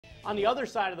On the other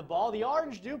side of the ball, the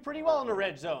Orange do pretty well in the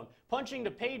red zone, punching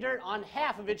to pay dirt on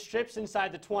half of its trips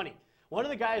inside the 20. One of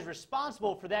the guys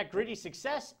responsible for that gritty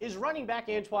success is running back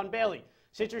Antwon Bailey.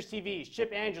 Citrus TV's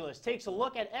Chip Angeles takes a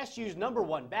look at SU's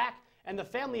 #1 back and the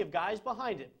family of guys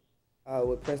behind him.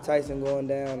 With Prince-Tyson going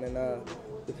down and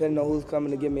depending on who's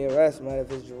coming to give me a rest, man,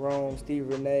 if it's Jerome, Steve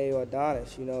Renee, or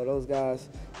Adonis, you know, those guys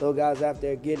out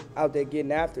there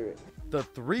getting after it. The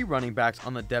 3 running backs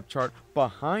on the depth chart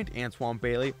behind Antwon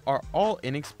Bailey are all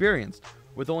inexperienced,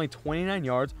 with only 29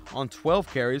 yards on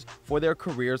 12 carries for their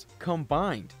careers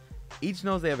combined. Each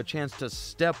knows they have a chance to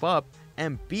step up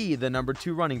and be the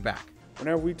 #2 running back.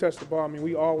 Whenever we touch the ball, I mean,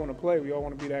 we all want to play. We all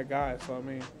want to be that guy. So, I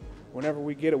mean, whenever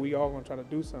we get it, we all going to try to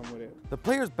do something with it. The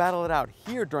players battle it out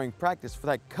here during practice for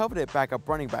that coveted backup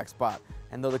running back spot.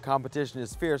 And though the competition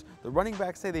is fierce, the running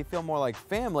backs say they feel more like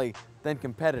family than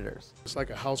competitors. It's like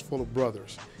a house full of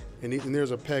brothers, and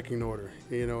there's a pecking order.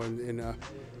 You know, in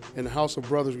a house of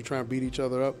brothers, we try and beat each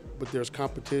other up, but there's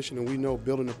competition, and we know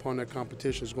building upon that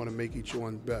competition is going to make each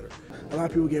one better. A lot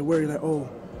of people get worried like, oh,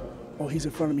 he's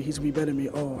in front of me, he's going to be better than me,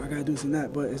 oh, I got to do this and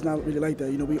that, but it's not really like that.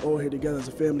 You know, we all here together as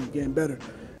a family getting better.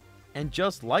 And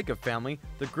just like a family,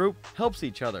 the group helps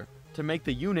each other to make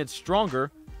the unit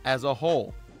stronger as a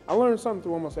whole. I learned something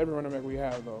through almost every running back we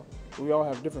have, though. We all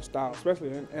have different styles, especially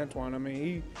Antwon. I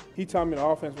mean, he taught me the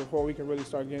offense before we can really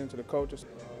start getting into the coaches.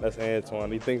 That's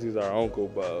Antwon. He thinks he's our uncle,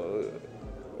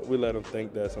 but we let him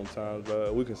think that sometimes,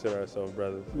 but we consider ourselves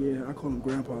brothers. Yeah, I call him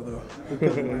Grandpa, though. We call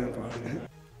him Grandpa.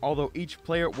 Although each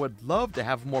player would love to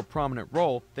have a more prominent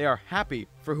role, they are happy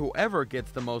for whoever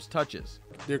gets the most touches.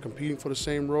 They're competing for the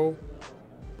same role,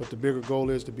 but the bigger goal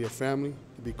is to be a family,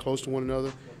 to be close to one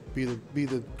another, be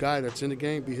the guy that's in the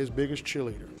game, be his biggest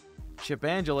cheerleader. Chip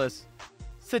Angeles,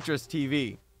 Citrus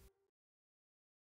TV.